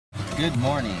Good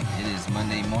morning. It is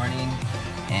Monday morning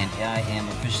and I am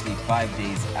officially 5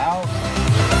 days out.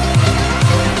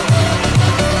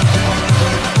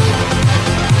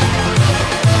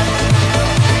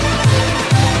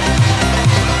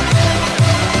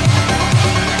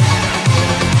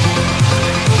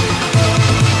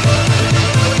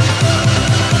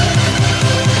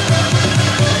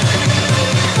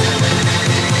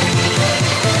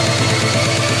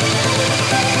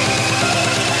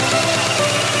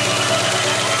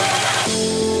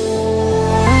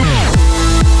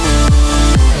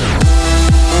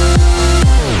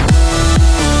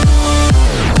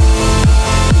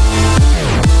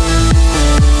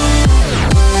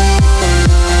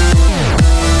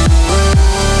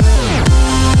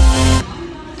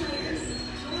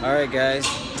 Alright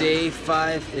guys, day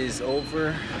 5 is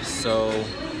over. So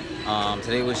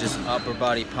today was just upper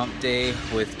body pump day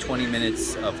with 20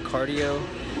 minutes of cardio,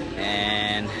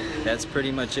 and that's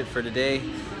pretty much it for today.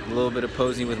 A little bit of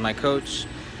posing with my coach.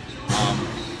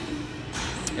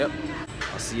 Yep,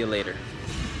 I'll see you later.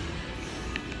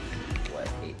 What,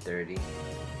 8:30?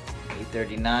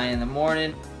 8:39 in the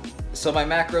morning. So my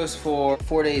macros for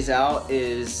 4 days out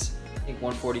is I think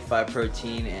 145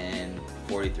 protein and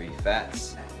 43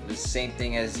 fats. The same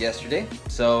thing as yesterday.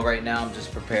 So right now I'm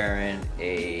just preparing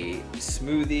a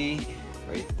smoothie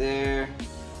right there.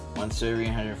 1 serving,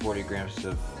 140 grams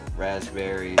of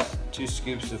raspberries, 2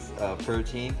 scoops of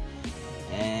protein,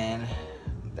 and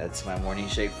that's my morning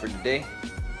shake for today.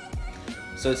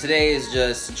 So today is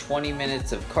just 20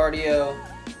 minutes of cardio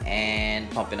and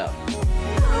pumping up.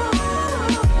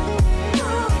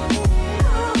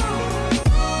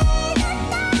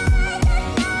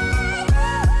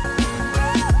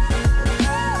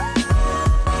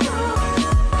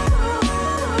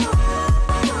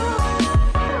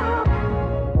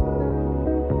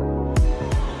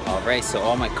 Alright, so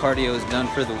all my cardio is done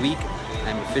for the week.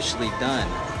 I'm officially done.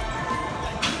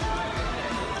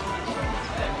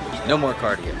 No more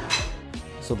cardio.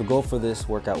 So the goal for this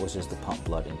workout was just to pump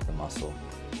blood into the muscle.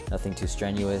 Nothing too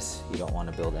strenuous. You don't want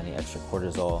to build any extra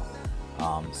cortisol.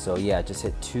 So yeah, just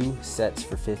hit 2 sets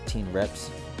for 15 reps.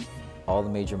 All the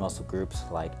major muscle groups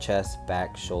like chest,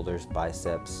 back, shoulders,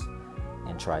 biceps,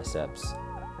 and triceps.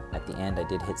 At the end, I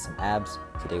did hit some abs.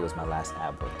 Today was my last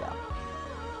ab workout.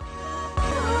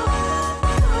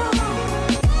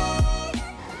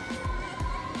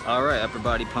 Alright, upper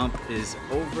body pump is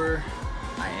over.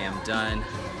 I am done.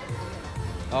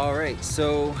 Alright,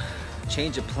 so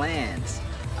change of plans.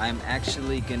 I'm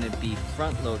actually gonna be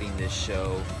front loading this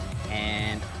show,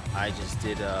 and I just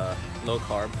did a low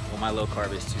carb. Well, my low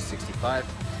carb is 265,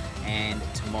 and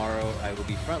tomorrow I will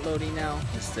be front loading now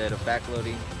instead of back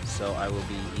loading. So I will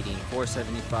be eating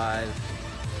 475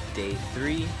 day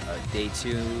 3, day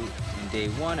 2, and day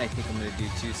 1 I think I'm gonna do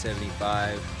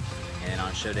 275. And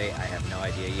on show day, I have no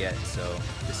idea yet, so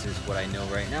this is what I know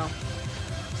right now.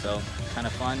 So, kind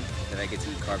of fun that I get to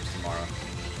eat carbs tomorrow.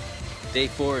 Day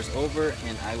 4 is over,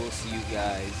 and I will see you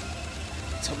guys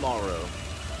tomorrow.